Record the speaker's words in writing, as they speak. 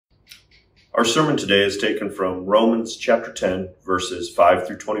Our sermon today is taken from Romans chapter 10, verses 5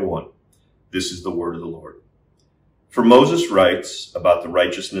 through 21. This is the word of the Lord. For Moses writes about the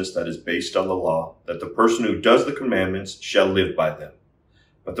righteousness that is based on the law, that the person who does the commandments shall live by them.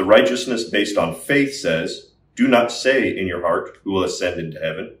 But the righteousness based on faith says, do not say in your heart, who will ascend into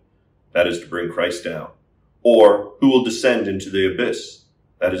heaven, that is to bring Christ down, or who will descend into the abyss,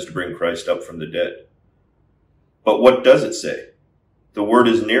 that is to bring Christ up from the dead. But what does it say? The word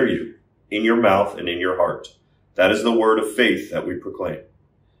is near you, in your mouth and in your heart. That is the word of faith that we proclaim.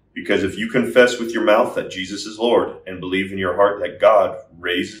 Because if you confess with your mouth that Jesus is Lord and believe in your heart that God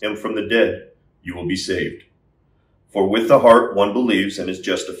raised him from the dead, you will be saved. For with the heart one believes and is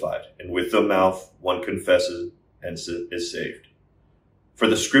justified, and with the mouth one confesses and is saved. For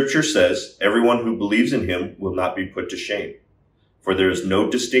the scripture says, everyone who believes in him will not be put to shame. For there is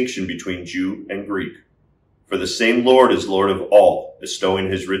no distinction between Jew and Greek. For the same Lord is Lord of all,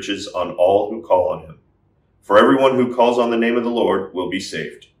 bestowing his riches on all who call on him. For everyone who calls on the name of the Lord will be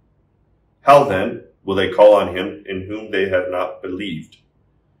saved. How then will they call on him in whom they have not believed?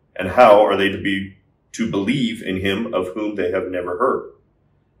 And how are they to believe in him of whom they have never heard?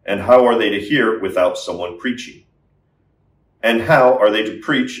 And how are they to hear without someone preaching? And how are they to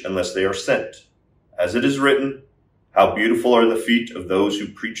preach unless they are sent? As it is written, how beautiful are the feet of those who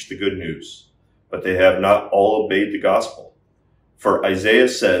preach the good news. But they have not all obeyed the gospel. For Isaiah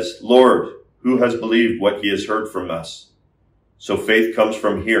says, Lord, who has believed what he has heard from us? So faith comes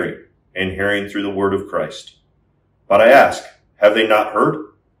from hearing, and hearing through the word of Christ. But I ask, have they not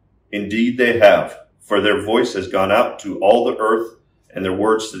heard? Indeed they have, for their voice has gone out to all the earth, and their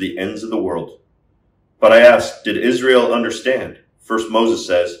words to the ends of the world. But I ask, did Israel understand? First Moses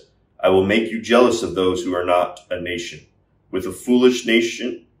says, I will make you jealous of those who are not a nation. With a foolish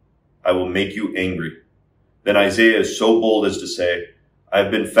nation, I will make you angry. Then Isaiah is so bold as to say, I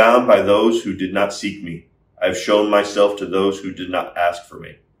have been found by those who did not seek me. I have shown myself to those who did not ask for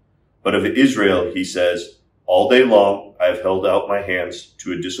me. But of Israel, he says, all day long I have held out my hands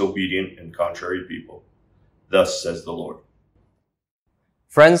to a disobedient and contrary people. Thus says the Lord.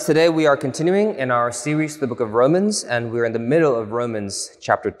 Friends, today we are continuing in our series, the book of Romans, and we're in the middle of Romans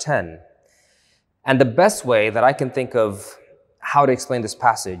chapter 10. And the best way that I can think of how to explain this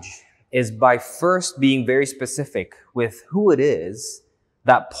passage is by first being very specific with who it is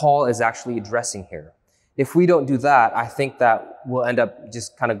that Paul is actually addressing here. If we don't do that, I think that we'll end up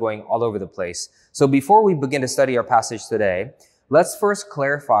just kind of going all over the place. So before we begin to study our passage today, let's first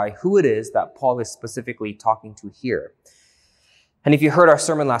clarify who it is that Paul is specifically talking to here. And if you heard our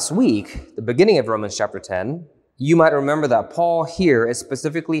sermon last week, the beginning of Romans chapter 10, you might remember that Paul here is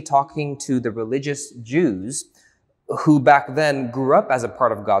specifically talking to the religious Jews who back then grew up as a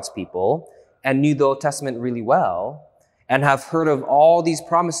part of God's people and knew the Old Testament really well and have heard of all these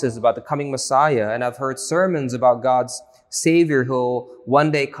promises about the coming Messiah and have heard sermons about God's Savior who will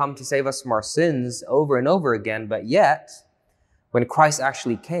one day come to save us from our sins over and over again. But yet, when Christ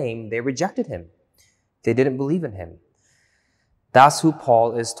actually came, they rejected him. They didn't believe in him. That's who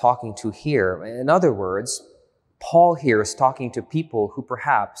Paul is talking to here. In other words, Paul here is talking to people who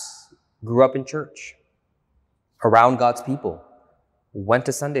perhaps grew up in church, around God's people, went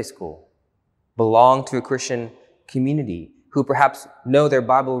to Sunday school, belong to a Christian community, who perhaps know their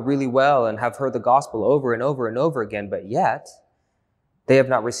Bible really well and have heard the gospel over and over and over again, but yet they have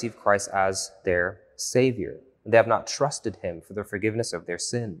not received Christ as their Savior. They have not trusted him for the forgiveness of their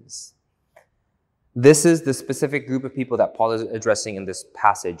sins. This is the specific group of people that Paul is addressing in this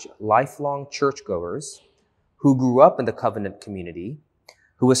passage, lifelong churchgoers who grew up in the covenant community,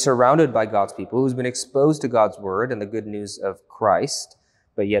 who was surrounded by God's people, who's been exposed to God's word and the good news of Christ,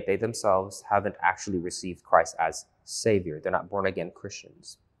 but yet they themselves haven't actually received Christ as Savior. They're not born-again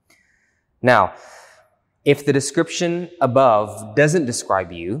Christians. Now, if the description above doesn't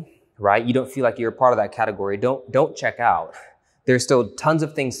describe you, right, you don't feel like you're a part of that category, don't check out. There's still tons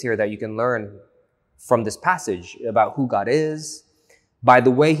of things here that you can learn from this passage about who God is, by the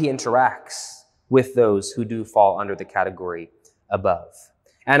way he interacts with those who do fall under the category above.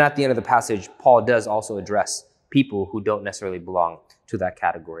 And at the end of the passage, Paul does also address people who don't necessarily belong to that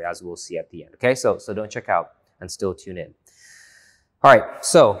category, as we'll see at the end. Okay, so don't check out and still tune in. All right,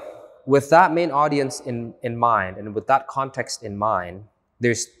 so with that main audience in mind and with that context in mind,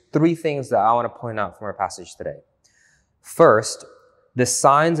 there's three things that I want to point out from our passage today. First, the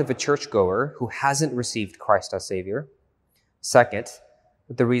signs of a churchgoer who hasn't received Christ as Savior. Second,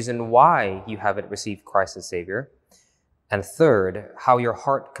 the reason why you haven't received Christ as Savior. And third, how your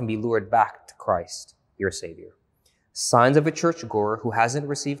heart can be lured back to Christ, your Savior. Signs of a churchgoer who hasn't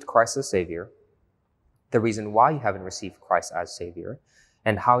received Christ as Savior, the reason why you haven't received Christ as Savior,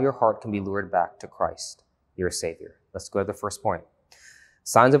 and how your heart can be lured back to Christ, your Savior. Let's go to the first point.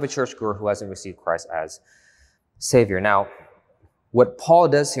 Signs of a churchgoer who hasn't received Christ as Savior. Now, what Paul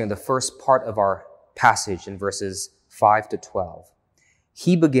does here in the first part of our passage in verses 5 to 12,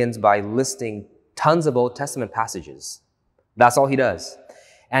 he begins by listing tons of Old Testament passages. That's all he does.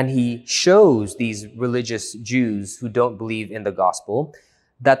 And he shows these religious Jews who don't believe in the gospel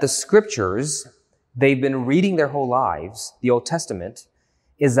that the scriptures they've been reading their whole lives, the Old Testament,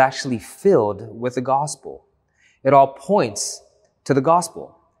 is actually filled with the gospel. It all points to the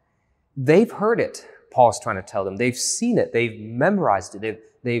gospel. They've heard it, Paul's trying to tell them. They've seen it. They've memorized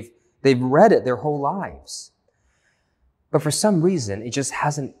it. They've read it their whole lives. But for some reason, it just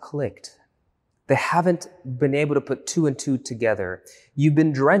hasn't clicked. They haven't been able to put two and two together. You've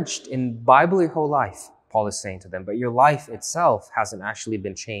been drenched in Bible your whole life, Paul is saying to them, but your life itself hasn't actually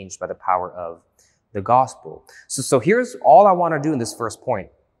been changed by the power of the gospel. So here's all I want to do in this first point.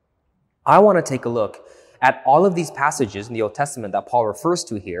 I want to take a look at all of these passages in the Old Testament that Paul refers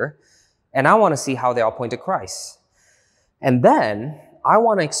to here, and I want to see how they all point to Christ. And then I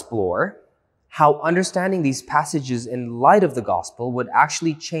want to explore how understanding these passages in light of the gospel would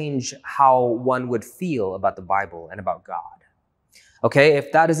actually change how one would feel about the Bible and about God. Okay,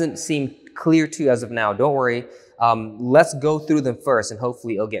 if that doesn't seem clear to you as of now, don't worry. Let's go through them first, and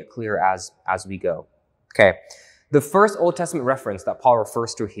hopefully it'll get clear as we go. Okay, the first Old Testament reference that Paul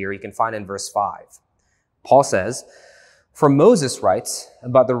refers to here, you can find in verse 5. Paul says, "For Moses writes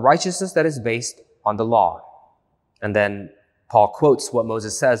about the righteousness that is based on the law." And then Paul quotes what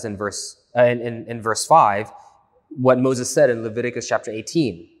Moses says in verse 5, what Moses said in Leviticus chapter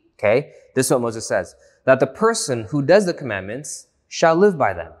 18. Okay, this is what Moses says, that the person who does the commandments shall live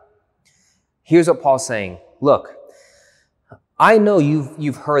by them. Here's what Paul's saying. Look, I know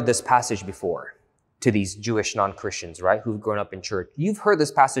you've heard this passage before to these Jewish non-Christians, right, who've grown up in church. You've heard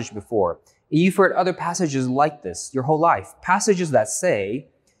this passage before. You've heard other passages like this your whole life. Passages that say,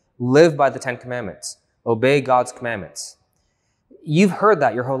 live by the 10 commandments, obey God's commandments. You've heard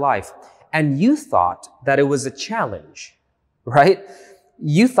that your whole life. And you thought that it was a challenge, right?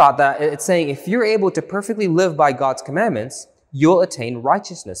 You thought that it's saying, if you're able to perfectly live by God's commandments, you'll attain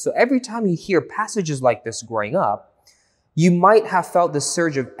righteousness. So every time you hear passages like this growing up, you might have felt this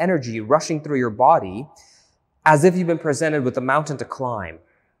surge of energy rushing through your body as if you've been presented with a mountain to climb.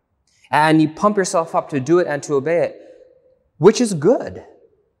 And you pump yourself up to do it and to obey it, which is good.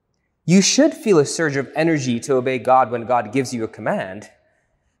 You should feel a surge of energy to obey God when God gives you a command.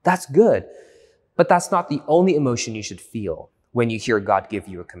 That's good. But that's not the only emotion you should feel when you hear God give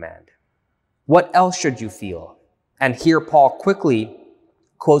you a command. What else should you feel? And here Paul quickly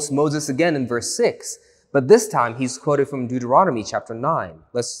quotes Moses again in verse 6, but this time he's quoted from Deuteronomy chapter 9.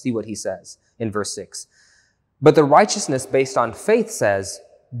 Let's see what he says in verse 6. But the righteousness based on faith says,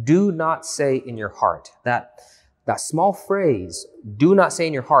 do not say in your heart. That small phrase, do not say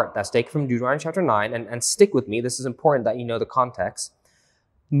in your heart, that's taken from Deuteronomy chapter 9, and stick with me, this is important that you know the context.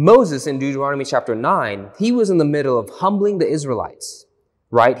 Moses in Deuteronomy chapter 9, he was in the middle of humbling the Israelites,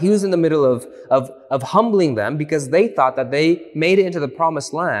 right? He was in the middle of humbling them because they thought that they made it into the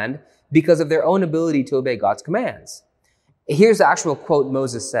promised land because of their own ability to obey God's commands. Here's the actual quote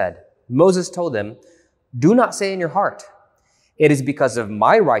Moses said. Moses told them, do not say in your heart, it is because of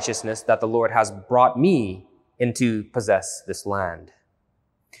my righteousness that the Lord has brought me in to possess this land.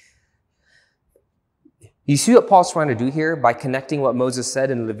 You see what Paul's trying to do here by connecting what Moses said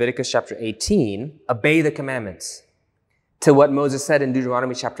in Leviticus chapter 18, obey the commandments, to what Moses said in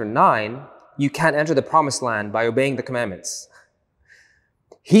Deuteronomy chapter 9, you can't enter the promised land by obeying the commandments.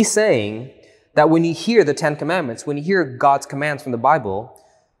 He's saying that when you hear the 10 commandments, when you hear God's commands from the Bible,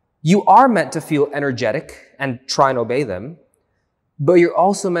 you are meant to feel energetic and try and obey them, but you're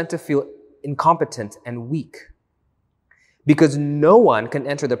also meant to feel incompetent and weak. Because no one can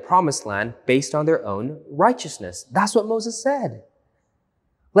enter the promised land based on their own righteousness. That's what Moses said.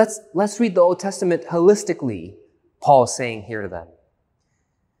 Let's read the Old Testament holistically, Paul's saying here to them.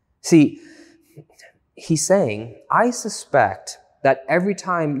 See, he's saying, I suspect that every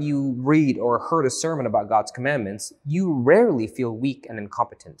time you read or heard a sermon about God's commandments, you rarely feel weak and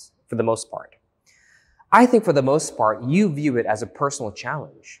incompetent for the most part. I think for the most part, you view it as a personal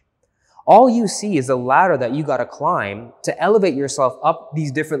challenge. All you see is a ladder that you got to climb to elevate yourself up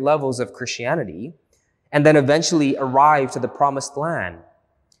these different levels of Christianity and then eventually arrive to the promised land.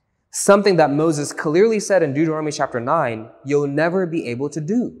 Something that Moses clearly said in Deuteronomy chapter 9, you'll never be able to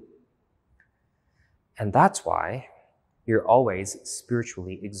do. And that's why you're always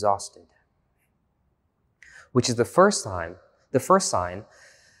spiritually exhausted. Which is the first sign,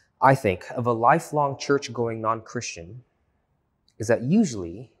 I think, of a lifelong church-going non-Christian is that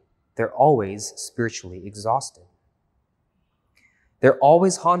usually they're always spiritually exhausted. They're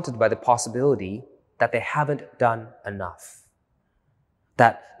always haunted by the possibility that they haven't done enough,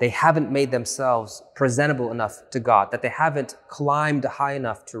 that they haven't made themselves presentable enough to God, that they haven't climbed high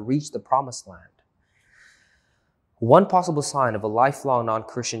enough to reach the promised land. One possible sign of a lifelong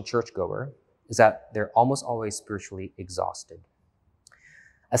non-Christian churchgoer is that they're almost always spiritually exhausted.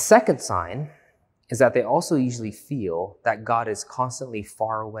 A second sign is that they also usually feel that God is constantly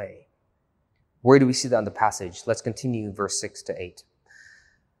far away. Where do we see that in the passage? Let's continue verse 6 to 8.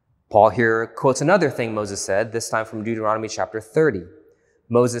 Paul here quotes another thing Moses said, this time from Deuteronomy chapter 30.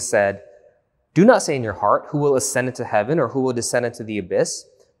 Moses said, "Do not say in your heart, who will ascend into heaven or who will descend into the abyss?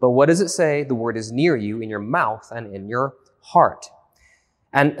 But what does it say? The word is near you, in your mouth and in your heart."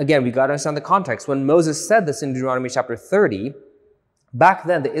 And again, we got to understand the context. When Moses said this in Deuteronomy chapter 30, back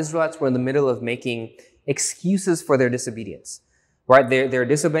then the Israelites were in the middle of making excuses for their disobedience, right? They're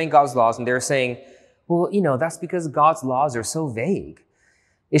disobeying God's laws, and they're saying, well, that's because God's laws are so vague.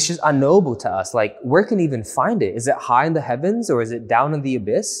 It's just unknowable to us. Like, where can we even find it? Is it high in the heavens or is it down in the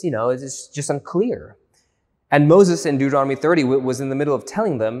abyss? It's just unclear. And Moses in Deuteronomy 30 was in the middle of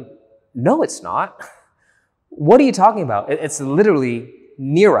telling them, no, it's not. What are you talking about? It's literally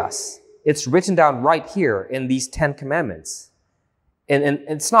near us. It's written down right here in these 10 commandments. And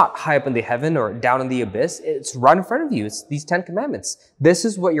it's not high up in the heaven or down in the abyss. It's right in front of you. It's these 10 commandments. This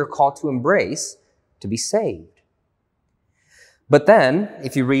is what you're called to embrace to be saved. But then,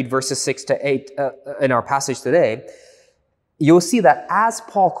 if you read verses 6 to 8 in our passage today, you'll see that as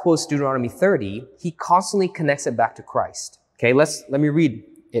Paul quotes Deuteronomy 30, he constantly connects it back to Christ. Okay, let me read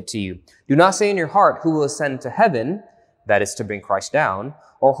it to you. "Do not say in your heart, who will ascend to heaven," that is to bring Christ down,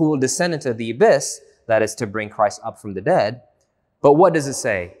 "or who will descend into the abyss," that is to bring Christ up from the dead. But what does it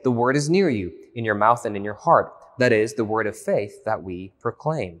say? "The word is near you, in your mouth and in your heart," that is the word of faith that we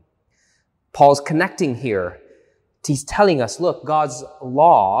proclaim. Paul's connecting here. He's telling us, look, God's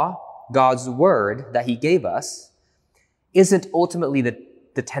law, God's word that he gave us isn't ultimately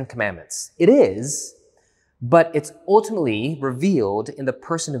the 10 commandments. It is, but it's ultimately revealed in the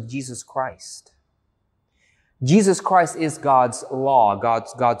person of Jesus Christ. Jesus Christ is God's law,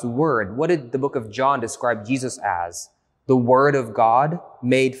 God's word. What did the book of John describe Jesus as? The word of God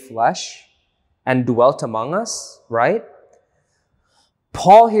made flesh and dwelt among us, right?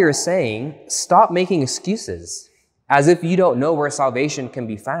 Paul here is saying, stop making excuses as if you don't know where salvation can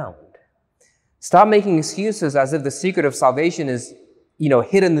be found. Stop making excuses as if the secret of salvation is,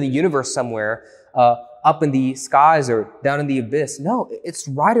 hidden in the universe somewhere, up in the skies or down in the abyss. No, it's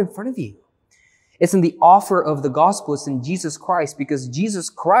right in front of you. It's in the offer of the gospel. It's in Jesus Christ, because Jesus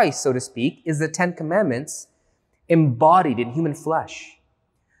Christ, so to speak, is the 10 commandments embodied in human flesh.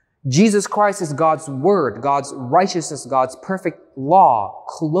 Jesus Christ is God's word, God's righteousness, God's perfect law,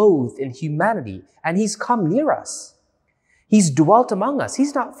 clothed in humanity, and he's come near us. He's dwelt among us.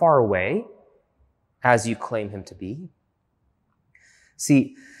 He's not far away, as you claim him to be.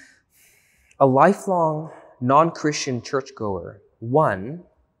 See, a lifelong non-Christian churchgoer, one,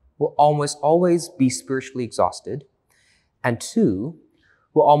 will almost always be spiritually exhausted, and two,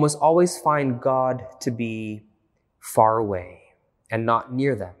 will almost always find God to be far away and not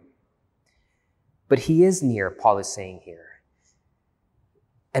near them. But he is near, Paul is saying here.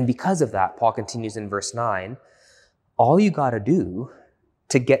 And because of that, Paul continues in verse 9, all you got to do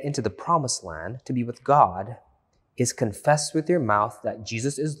to get into the promised land, to be with God, is confess with your mouth that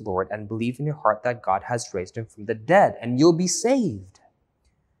Jesus is Lord and believe in your heart that God has raised him from the dead, and you'll be saved.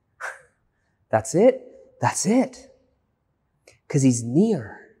 That's it. That's it. Because he's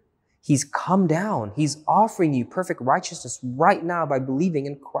near. He's come down. He's offering you perfect righteousness right now by believing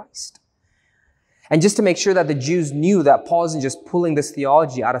in Christ. And just to make sure that the Jews knew that Paul isn't just pulling this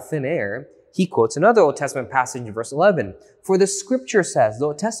theology out of thin air, he quotes another Old Testament passage in verse 11. "For the scripture says," the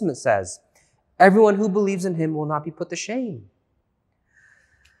Old Testament says, "everyone who believes in him will not be put to shame."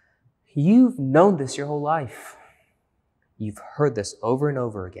 You've known this your whole life. You've heard this over and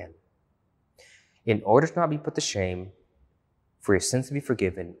over again. In order to not be put to shame, for your sins to be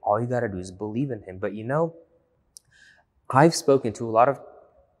forgiven, all you got to do is believe in him. But I've spoken to a lot of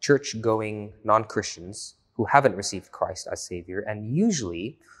church-going non-Christians who haven't received Christ as Savior, and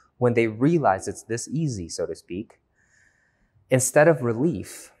usually when they realize it's this easy, so to speak, instead of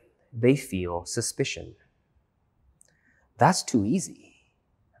relief, they feel suspicion. "That's too easy,"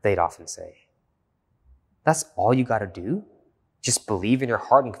 they'd often say. "That's all you got to do? Just believe in your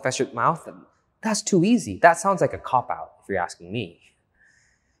heart and confess your mouth? That's too easy." That sounds like a cop-out, if you're asking me.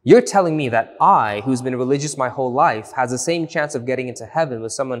 You're telling me that I, who's been religious my whole life, has the same chance of getting into heaven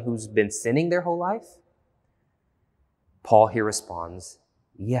with someone who's been sinning their whole life? Paul here responds,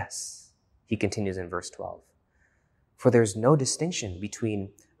 yes. He continues in verse 12. For there's no distinction between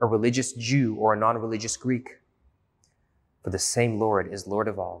a religious Jew or a non-religious Greek. For the same Lord is Lord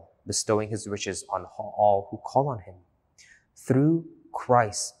of all, bestowing his riches on all who call on him. Through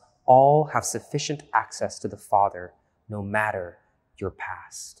Christ, all have sufficient access to the Father, no matter your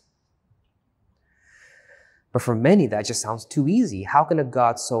past. But for many, that just sounds too easy. How can a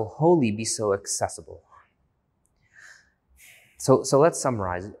God so holy be so accessible? So let's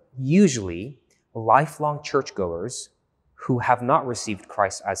summarize. Usually, lifelong churchgoers who have not received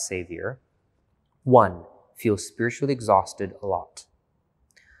Christ as Savior, 1, feel spiritually exhausted a lot.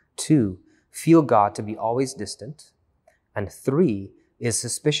 2, feel God to be always distant. And 3, is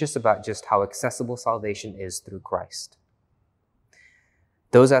suspicious about just how accessible salvation is through Christ.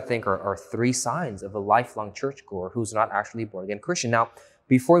 Those, I think, are 3 signs of a lifelong churchgoer who's not actually a born-again Christian. Now,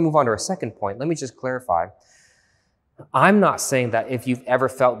 before we move on to our second point, let me just clarify. I'm not saying that if you've ever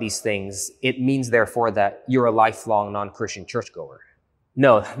felt these things, it means, therefore, that you're a lifelong non-Christian churchgoer.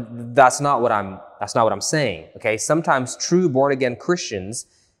 No, that's not what I'm saying, okay? Sometimes true born-again Christians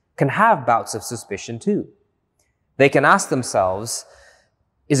can have bouts of suspicion too. They can ask themselves,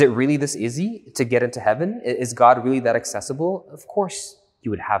 is it really this easy to get into heaven? Is God really that accessible? Of course you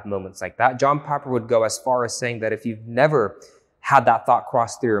would have moments like that. John Piper would go as far as saying that if you've never had that thought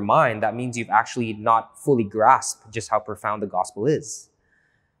cross through your mind, that means you've actually not fully grasped just how profound the gospel is.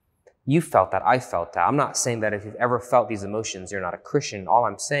 You felt that, I felt that. I'm not saying that if you've ever felt these emotions, you're not a Christian. All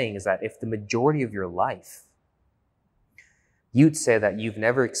I'm saying is that if the majority of your life, you'd say that you've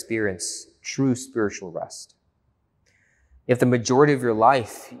never experienced true spiritual rest. If the majority of your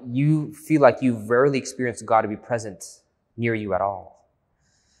life, you feel like you've rarely experienced God to be present near you at all.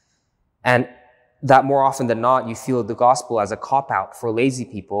 And that more often than not, you feel the gospel as a cop-out for lazy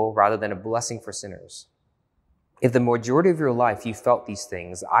people rather than a blessing for sinners. If the majority of your life you felt these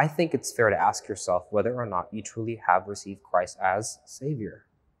things, I think it's fair to ask yourself whether or not you truly have received Christ as Savior.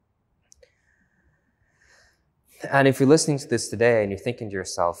 And if you're listening to this today and you're thinking to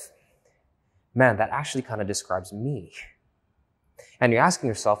yourself, man, that actually kind of describes me. And you're asking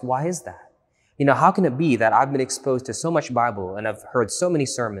yourself, why is that? How can it be that I've been exposed to so much Bible and I've heard so many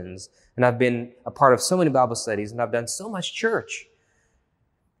sermons and I've been a part of so many Bible studies and I've done so much church,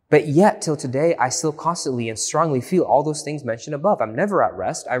 but yet till today, I still constantly and strongly feel all those things mentioned above. I'm never at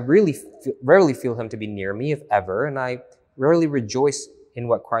rest. I rarely feel him to be near me, if ever, and I rarely rejoice in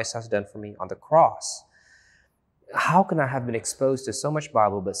what Christ has done for me on the cross. How can I have been exposed to so much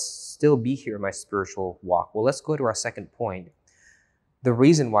Bible but still be here in my spiritual walk? Well, let's go to our second point. The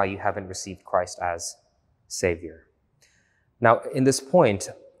reason why you haven't received Christ as Savior. Now, in this point,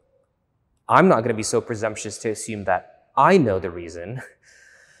 I'm not going to be so presumptuous to assume that I know the reason,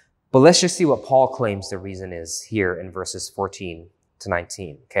 but let's just see what Paul claims the reason is here in verses 14 to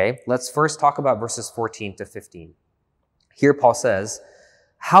 19, okay? Let's first talk about verses 14 to 15. Here Paul says,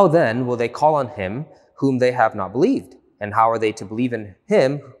 how then will they call on him whom they have not believed? And how are they to believe in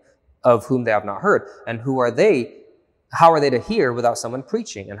him of whom they have not heard? And how are they to hear without someone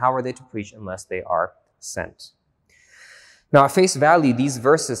preaching? And how are they to preach unless they are sent? Now, at face value, these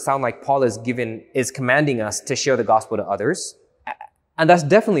verses sound like Paul is commanding us to share the gospel to others. And that's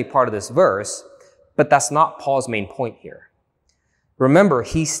definitely part of this verse, but that's not Paul's main point here. Remember,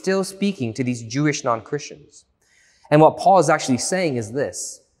 he's still speaking to these Jewish non-Christians. And what Paul is actually saying is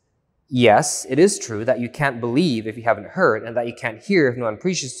this. Yes, it is true that you can't believe if you haven't heard, and that you can't hear if no one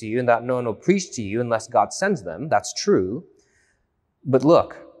preaches to you, and that no one will preach to you unless God sends them. That's true. But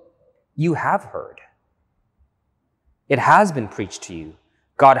look, you have heard. It has been preached to you.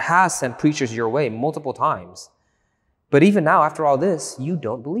 God has sent preachers your way multiple times. But even now, after all this, you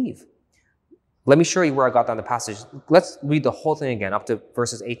don't believe. Let me show you where I got down the passage. Let's read the whole thing again, up to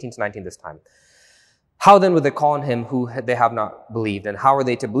verses 18 to 19 this time. How then would they call on him who they have not believed? And how are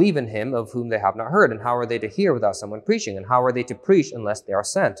they to believe in him of whom they have not heard? And how are they to hear without someone preaching? And how are they to preach unless they are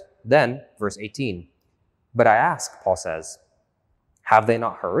sent? Then, verse 18. But I ask, Paul says, have they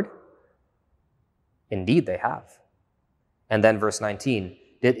not heard? Indeed, they have. And then verse 19.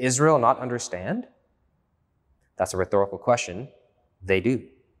 Did Israel not understand? That's a rhetorical question. They do.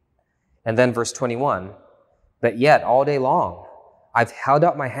 And then verse 21. But yet, all day long, I've held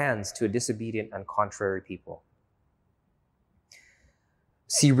out my hands to a disobedient and contrary people.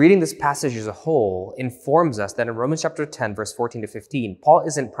 See, reading this passage as a whole informs us that in Romans chapter 10, verse 14 to 15, Paul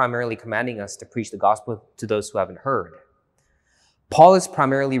isn't primarily commanding us to preach the gospel to those who haven't heard. Paul is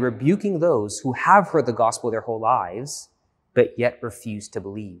primarily rebuking those who have heard the gospel their whole lives, but yet refuse to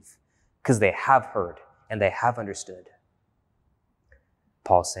believe, because they have heard and they have understood.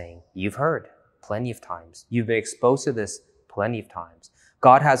 Paul's saying, you've heard, plenty of times. You've been exposed to this plenty of times.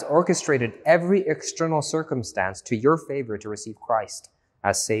 God has orchestrated every external circumstance to your favor to receive Christ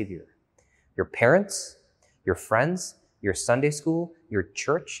as Savior. Your parents, your friends, your Sunday school, your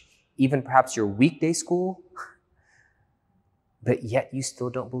church, even perhaps your weekday school, but yet you still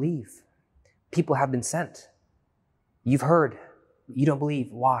don't believe. People have been sent. You've heard, you don't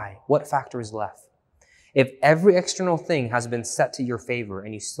believe. Why? What factor is left? If every external thing has been set to your favor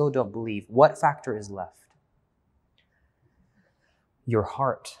and you still don't believe, what factor is left? Your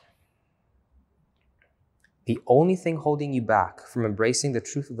heart. The only thing holding you back from embracing the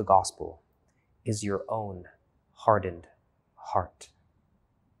truth of the gospel is your own hardened heart.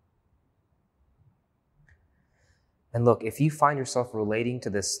 And look, if you find yourself relating to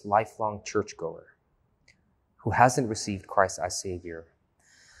this lifelong churchgoer who hasn't received Christ as Savior,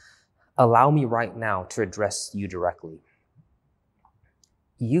 allow me right now to address you directly.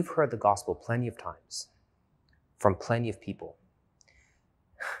 You've heard the gospel plenty of times from plenty of people.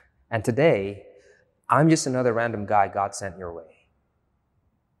 And today, I'm just another random guy God sent your way.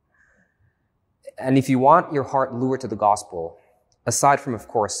 And if you want your heart lured to the gospel, aside from, of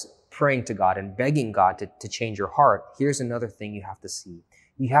course, praying to God and begging God to change your heart, here's another thing you have to see.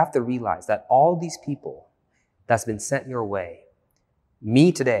 You have to realize that all these people that's been sent your way,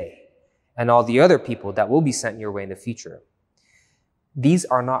 me today, and all the other people that will be sent your way in the future, these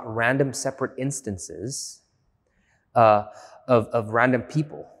are not random separate instances of random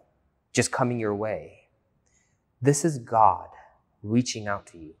people just coming your way. This is God reaching out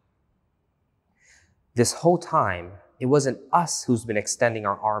to you. This whole time, it wasn't us who's been extending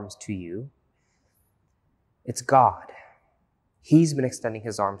our arms to you. It's God. He's been extending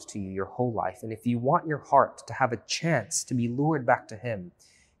his arms to you your whole life. And if you want your heart to have a chance to be lured back to him,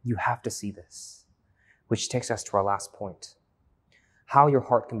 you have to see this, which takes us to our last point. How your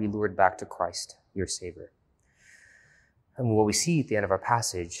heart can be lured back to Christ, your Savior. And what we see at the end of our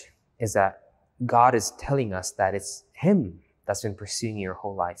passage is that God is telling us that it's him that's been pursuing you your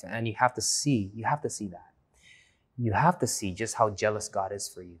whole life. And you have to see that. You have to see just how jealous God is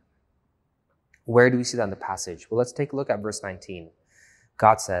for you. Where do we see that in the passage? Well, let's take a look at verse 19.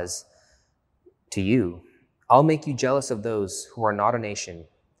 God says, to you, I'll make you jealous of those who are not a nation.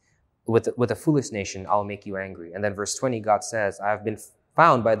 With a foolish nation, I'll make you angry. And then verse 20, God says, I have been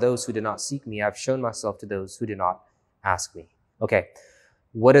found by those who did not seek me. I've shown myself to those who did not ask me. Okay,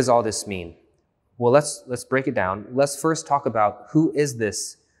 what does all this mean? Well, let's break it down. Let's first talk about who is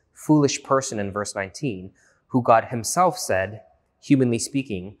this foolish person in verse 19, who God himself said, humanly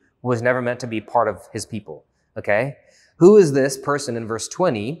speaking, was never meant to be part of his people. Okay? Who is this person in verse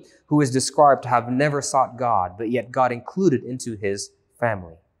 20 who is described to have never sought God, but yet God included into his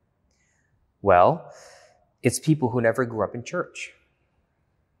family? Well, it's people who never grew up in church.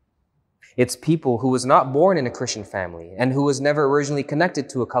 It's people who was not born in a Christian family and who was never originally connected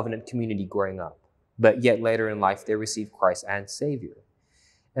to a covenant community growing up, but yet later in life they received Christ as Savior.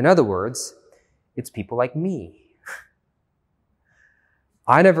 In other words, it's people like me.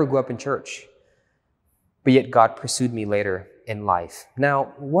 I never grew up in church, but yet God pursued me later in life.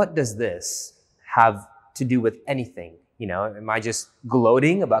 Now, what does this have to do with anything? You know, am I just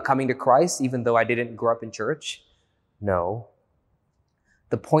gloating about coming to Christ even though I didn't grow up in church? No.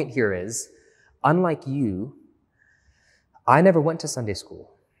 The point here is, unlike you, I never went to Sunday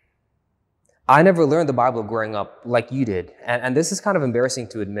school. I never learned the Bible growing up like you did. And this is kind of embarrassing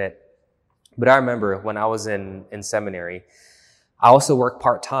to admit, but I remember when I was in seminary, I also worked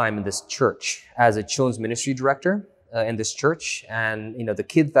part-time in this church as a children's ministry director in this church. And, you know, the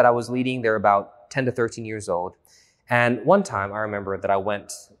kids that I was leading, they're about 10 to 13 years old. And one time I remember that I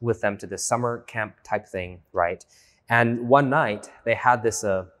went with them to this summer camp type thing, right? And one night they had this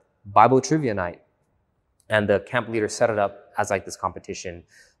Bible trivia night. And the camp leader set it up as like this competition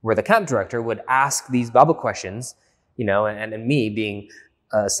where the camp director would ask these Bible questions, you know, and me being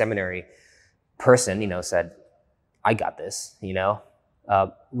a seminary person, you know, said, I got this, you know,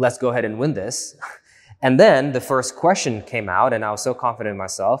 let's go ahead and win this. And then the first question came out and I was so confident in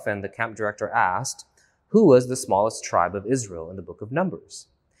myself. And the camp director asked, who was the smallest tribe of Israel in the book of Numbers?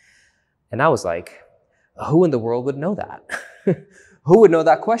 And I was like, who in the world would know that? Who would know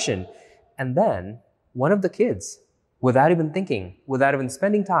that question? And then one of the kids, without even thinking, without even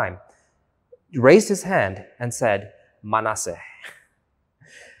spending time, raised his hand and said, Manasseh.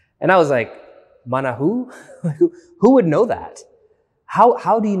 And I was like, Mana who? Who would know that?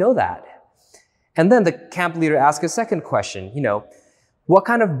 How do you know that? And then the camp leader asked a second question, you know, what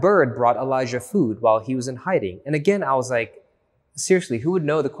kind of bird brought Elijah food while he was in hiding? And again, I was like, Seriously, who would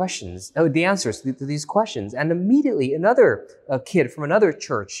know the answers to these questions? And immediately another kid from another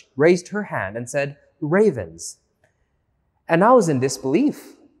church raised her hand and said, ravens. And I was in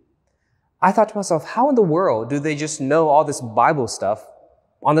disbelief. I thought to myself, how in the world do they just know all this Bible stuff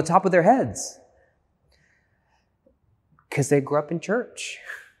on the top of their heads? Because they grew up in church.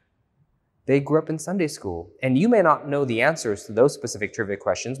 They grew up in Sunday school. And you may not know the answers to those specific trivia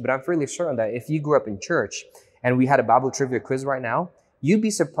questions, but I'm fairly certain that if you grew up in church and we had a Bible trivia quiz right now, you'd be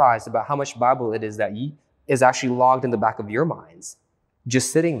surprised about how much Bible it is that is actually logged in the back of your minds,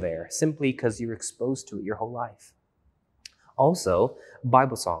 just sitting there, simply because you're exposed to it your whole life. Also,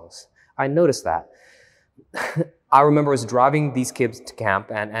 Bible songs. I noticed that. I remember I was driving these kids to camp,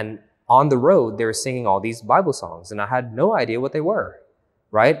 and on the road, they were singing all these Bible songs, and I had no idea what they were,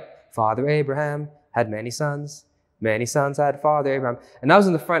 right? Father Abraham had many sons had Father Abraham. And I was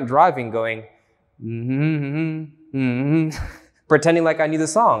in the front driving going, pretending like I knew the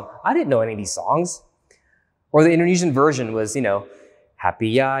song. I didn't know any of these songs. Or the Indonesian version was, happy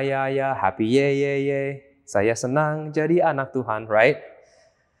ya ya ya, happy ye ye ye, saya senang jadi anak Tuhan, right?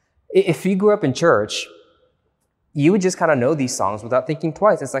 If you grew up in church, you would just kind of know these songs without thinking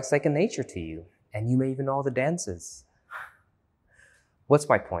twice. It's like second nature to you. And you may even know all the dances. What's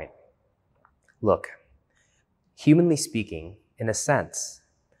my point? Look, humanly speaking, in a sense,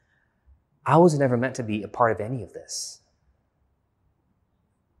 I was never meant to be a part of any of this.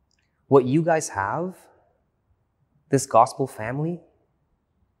 What you guys have, this gospel family,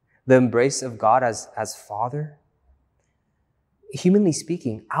 the embrace of God as Father, humanly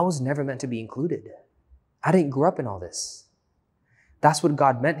speaking, I was never meant to be included. I didn't grow up in all this. That's what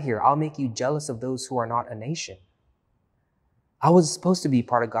God meant here. I'll make you jealous of those who are not a nation. I was supposed to be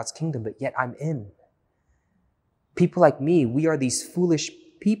part of God's kingdom, but yet I'm in. People like me, we are these foolish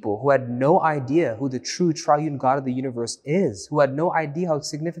people who had no idea who the true triune God of the universe is, who had no idea how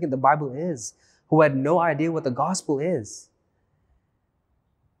significant the Bible is, who had no idea what the gospel is.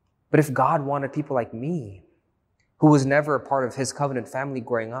 But if God wanted people like me, who was never a part of his covenant family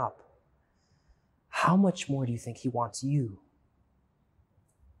growing up, how much more do you think he wants you?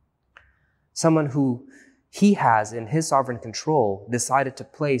 Someone who he has, in his sovereign control, decided to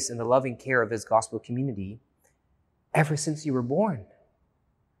place in the loving care of his gospel community ever since you were born.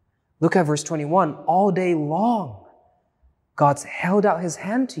 Look at verse 21. All day long, God's held out his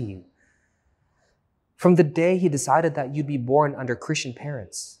hand to you. From the day he decided that you'd be born under Christian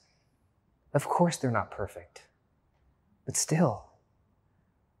parents. Of course, they're not perfect, but still.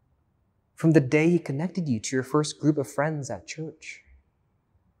 From the day he connected you to your first group of friends at church.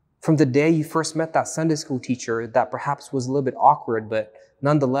 From the day you first met that Sunday school teacher that perhaps was a little bit awkward, but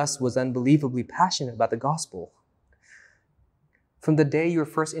nonetheless was unbelievably passionate about the gospel. From the day you were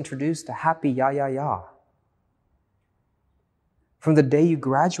first introduced to happy ya ya ya. From the day you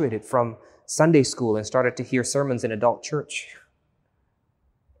graduated from Sunday school and started to hear sermons in adult church.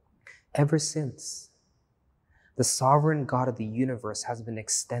 Ever since, the sovereign God of the universe has been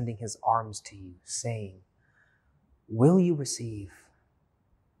extending his arms to you, saying, will you receive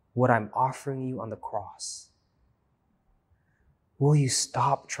what I'm offering you on the cross? Will you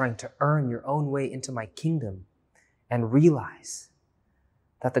stop trying to earn your own way into my kingdom and realize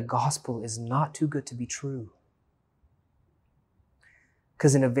that the gospel is not too good to be true?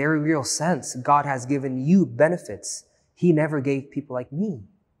 Because in a very real sense, God has given you benefits he never gave people like me.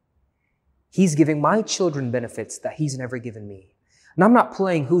 He's giving my children benefits that he's never given me. And I'm not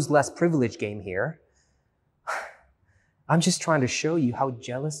playing who's less privileged game here. I'm just trying to show you how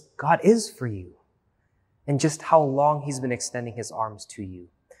jealous God is for you and just how long he's been extending his arms to you.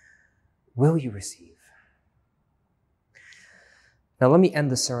 Will you receive? Now, let me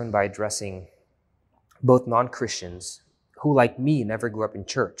end the sermon by addressing both non-Christians who, like me, never grew up in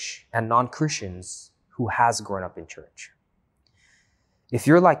church, and non-Christians who has grown up in church. If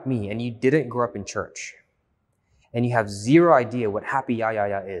you're like me and you didn't grow up in church, and you have zero idea what happy ya ya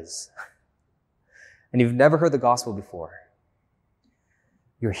ya is, and you've never heard the gospel before,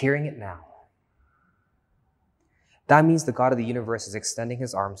 you're hearing it now. That means the God of the universe is extending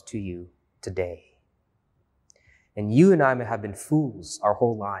his arms to you today. And you and I may have been fools our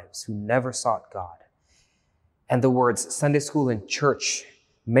whole lives who never sought God. And the words Sunday school and church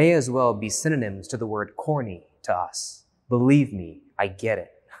may as well be synonyms to the word corny to us. Believe me, I get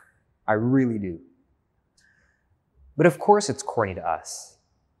it. I really do. But of course it's corny to us,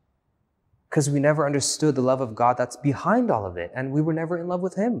 because we never understood the love of God that's behind all of it, and we were never in love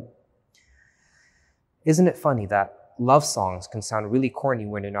with him. Isn't it funny that love songs can sound really corny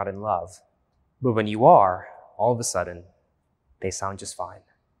when you're not in love, but when you are, all of a sudden, they sound just fine.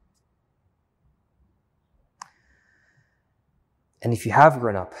 And if you have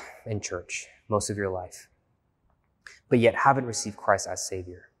grown up in church most of your life, but yet haven't received Christ as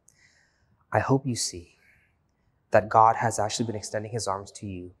Savior, I hope you see that God has actually been extending his arms to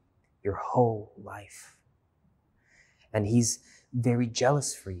you your whole life. And he's very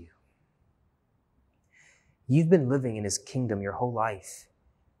jealous for you. You've been living in his kingdom your whole life.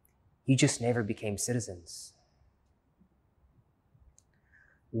 You just never became citizens.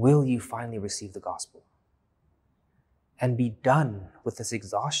 Will you finally receive the gospel and be done with this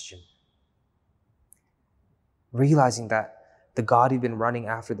exhaustion? Realizing that the God you've been running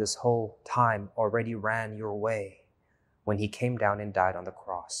after this whole time already ran your way when he came down and died on the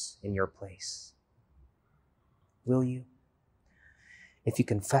cross in your place. Will you? If you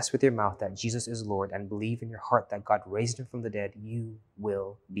confess with your mouth that Jesus is Lord and believe in your heart that God raised him from the dead, you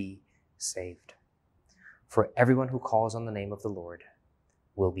will be saved. For everyone who calls on the name of the Lord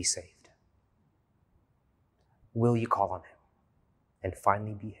will be saved. Will you call on him and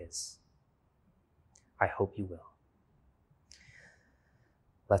finally be his? I hope you will.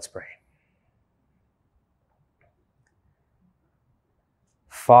 Let's pray.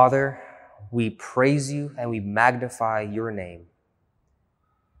 Father, we praise you and we magnify your name,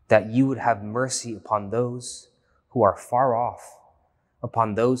 that you would have mercy upon those who are far off,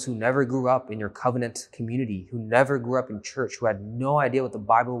 upon those who never grew up in your covenant community, who never grew up in church, who had no idea what the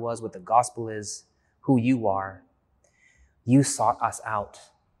Bible was, what the gospel is, who you are. You sought us out,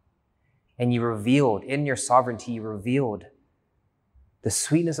 and you revealed, in your sovereignty, you revealed the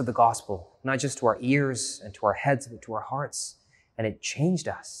sweetness of the gospel, not just to our ears and to our heads, but to our hearts. And it changed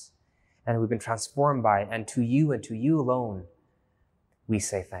us, and we've been transformed by it. And to you alone, we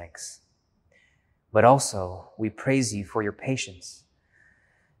say thanks. But also, we praise you for your patience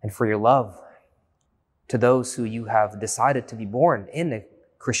and for your love to those who you have decided to be born in a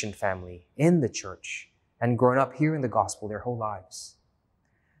Christian family, in the church, and grown up hearing the gospel their whole lives.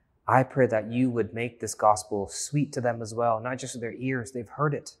 I pray that you would make this gospel sweet to them as well, not just to their ears. They've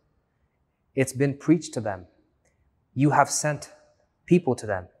heard it. It's been preached to them. You have sent people to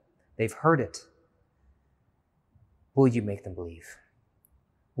them. They've heard it. Will you make them believe?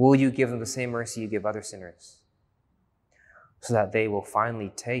 Will you give them the same mercy you give other sinners, so that they will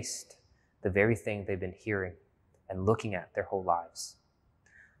finally taste the very thing they've been hearing and looking at their whole lives?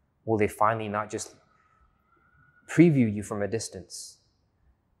 Will they finally not just preview you from a distance,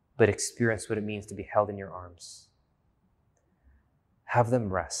 but experience what it means to be held in your arms? Have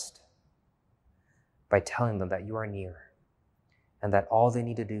them rest by telling them that you are near and that all they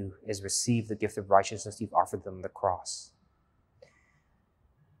need to do is receive the gift of righteousness you've offered them on the cross.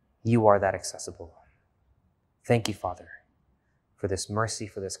 You are that accessible. Thank you, Father, for this mercy,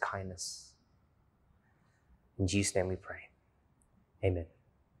 for this kindness. In Jesus' name we pray. Amen.